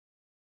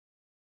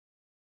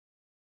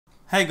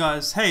Hey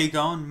guys, how you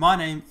going? My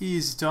name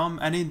is Dom,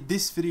 and in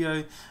this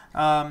video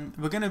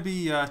we're going to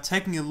be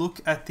taking a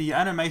look at the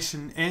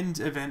animation end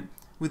event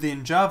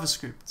within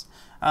JavaScript.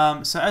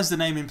 So as the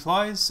name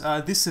implies,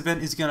 this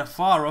event is going to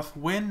fire off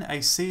when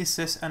a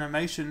CSS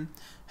animation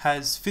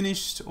has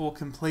finished or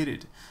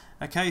completed.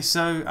 Okay,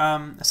 so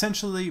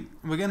essentially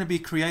we're going to be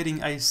creating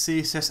a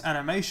CSS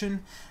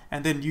animation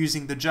and then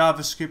using the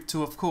JavaScript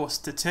to, of course,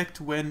 detect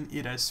when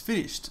it has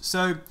finished.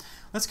 So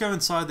let's go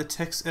inside the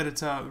text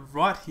editor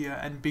right here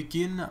and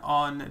begin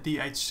on the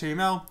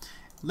HTML.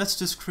 Let's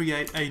just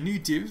create a new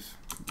div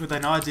with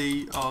an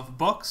ID of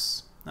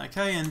box.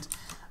 Okay, and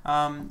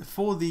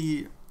for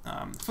the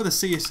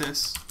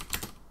CSS,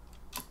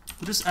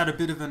 we'll just add a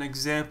bit of an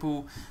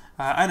example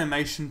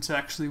animation to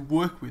actually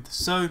work with.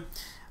 So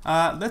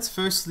let's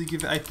firstly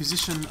give it a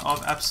position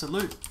of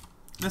absolute.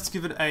 Let's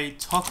give it a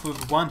top of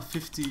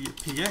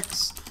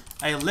 150px,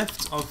 a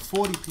left of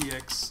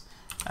 40px,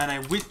 and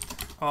a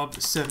width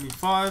of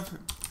 75.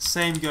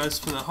 Same goes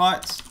for the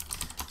height,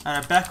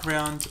 and a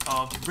background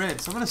of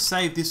red. So I'm going to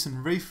save this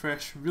and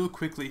refresh real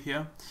quickly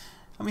here.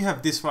 And we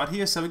have this right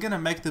here. So we're going to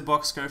make the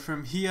box go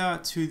from here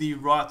to the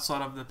right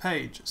side of the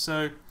page.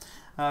 So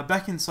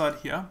back inside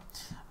here,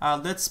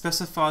 let's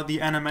specify the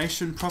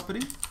animation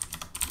property.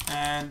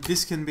 And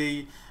this can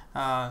be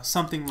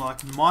something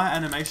like my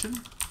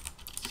animation.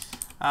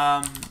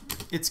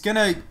 It's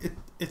gonna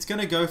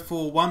go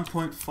for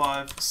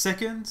 1.5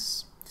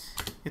 seconds.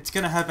 It's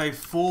gonna have a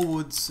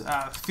forwards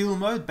fill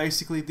mode.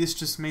 Basically, this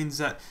just means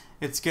that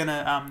it's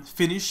gonna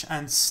finish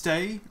and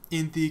stay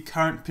in the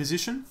current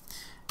position,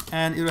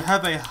 and it'll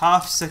have a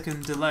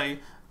half-second delay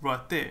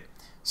right there.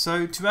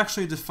 So to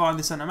actually define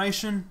this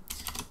animation,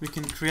 we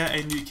can create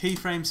a new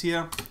keyframes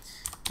here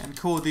and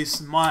call this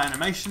my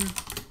animation,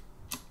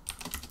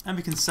 and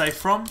we can say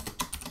from.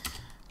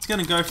 It's going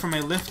to go from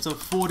a left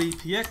of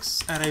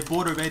 40px and a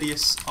border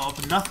radius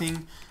of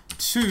nothing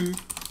to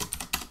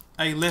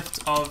a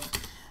left of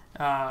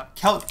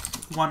calc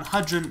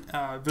 100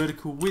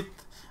 vertical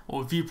width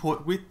or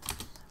viewport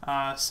width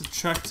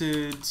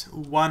subtracted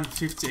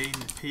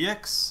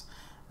 115px,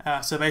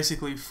 so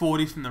basically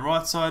 40 from the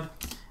right side,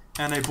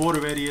 and a border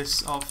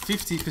radius of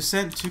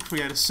 50% to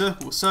create a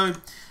circle. So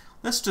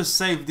let's just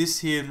save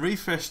this here and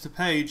refresh the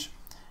page,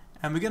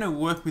 and we're going to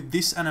work with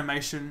this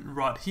animation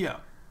right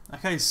here.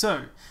 Okay,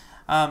 so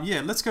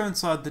yeah, let's go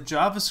inside the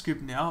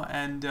JavaScript now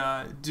and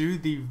do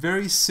the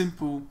very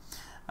simple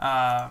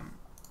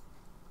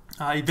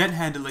event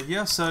handler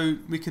here. So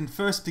we can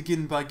first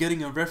begin by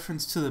getting a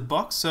reference to the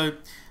box. So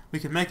we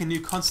can make a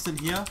new constant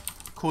here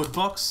called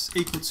box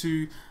equal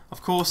to,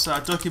 of course,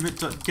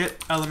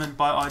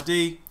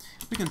 document.getElementById.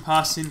 We can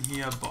pass in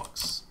here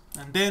box,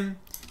 and then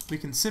we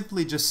can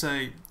simply just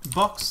say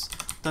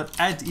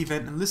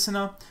box.addEvent and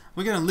listener.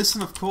 We're going to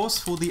listen, of course,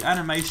 for the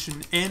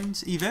animation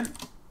end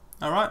event.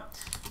 Alright,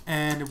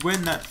 and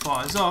when that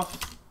fires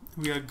off,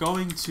 we are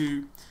going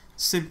to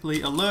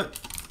simply alert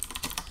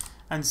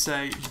and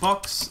say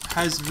box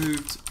has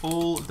moved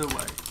all the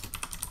way.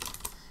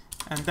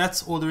 And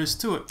that's all there is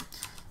to it.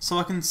 So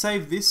I can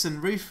save this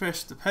and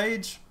refresh the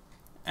page,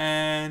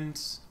 and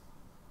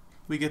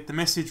we get the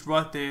message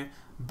right there,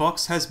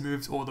 box has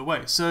moved all the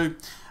way. So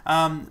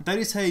that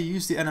is how you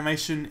use the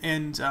animation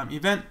end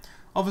event.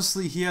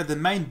 Obviously here, the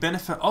main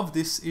benefit of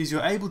this is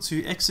you're able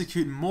to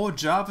execute more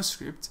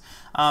JavaScript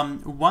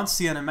once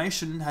the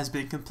animation has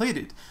been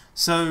completed.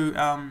 So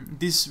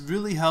this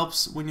really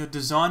helps when you're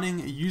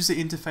designing user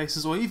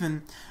interfaces or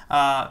even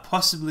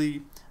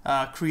possibly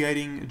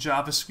creating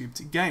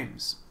JavaScript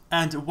games.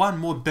 And one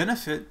more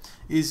benefit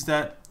is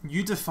that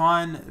you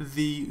define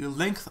the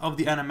length of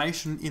the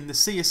animation in the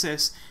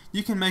CSS.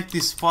 You can make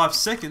this 5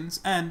 seconds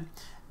and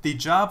the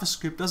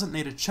JavaScript doesn't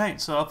need to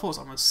change. So of course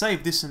I'm going to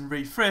save this and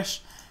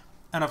refresh,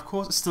 and of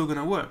course it's still going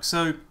to work.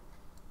 So,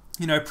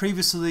 you know,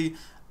 previously,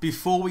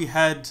 before we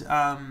had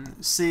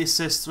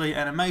CSS3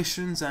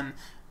 animations and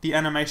the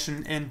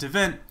animation end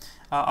event,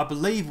 I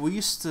believe we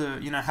used to,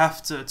 you know,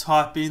 have to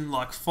type in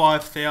like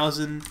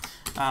 5,000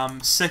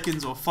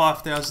 seconds or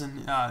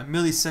 5,000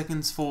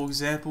 milliseconds, for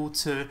example,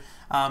 to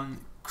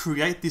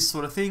create this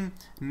sort of thing.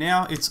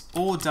 Now it's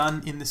all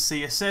done in the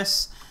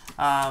CSS.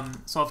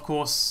 So of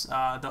course,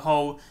 the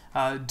whole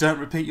don't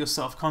repeat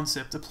yourself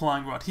concept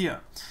applying right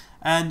here.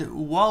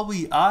 And while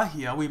we are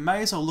here, we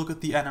may as well look at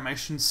the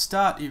animation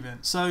start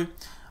event. So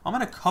I'm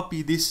going to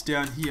copy this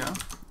down here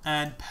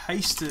and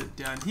paste it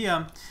down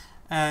here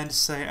and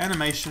say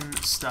animation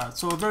start.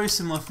 So a very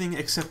similar thing,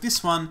 except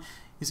this one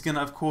is going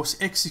to, of course,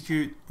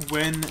 execute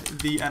when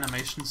the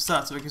animation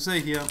starts. So we can say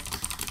here,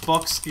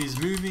 box is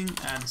moving,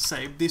 and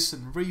save this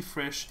and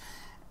refresh.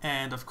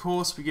 And of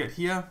course, we get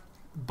here,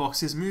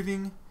 box is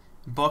moving,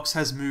 box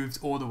has moved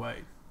all the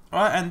way.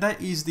 Alright, and that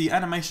is the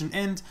animation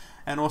end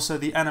and also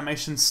the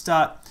animation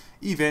start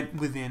event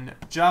within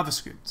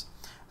JavaScript.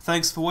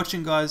 Thanks for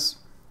watching, guys,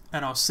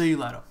 and I'll see you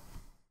later.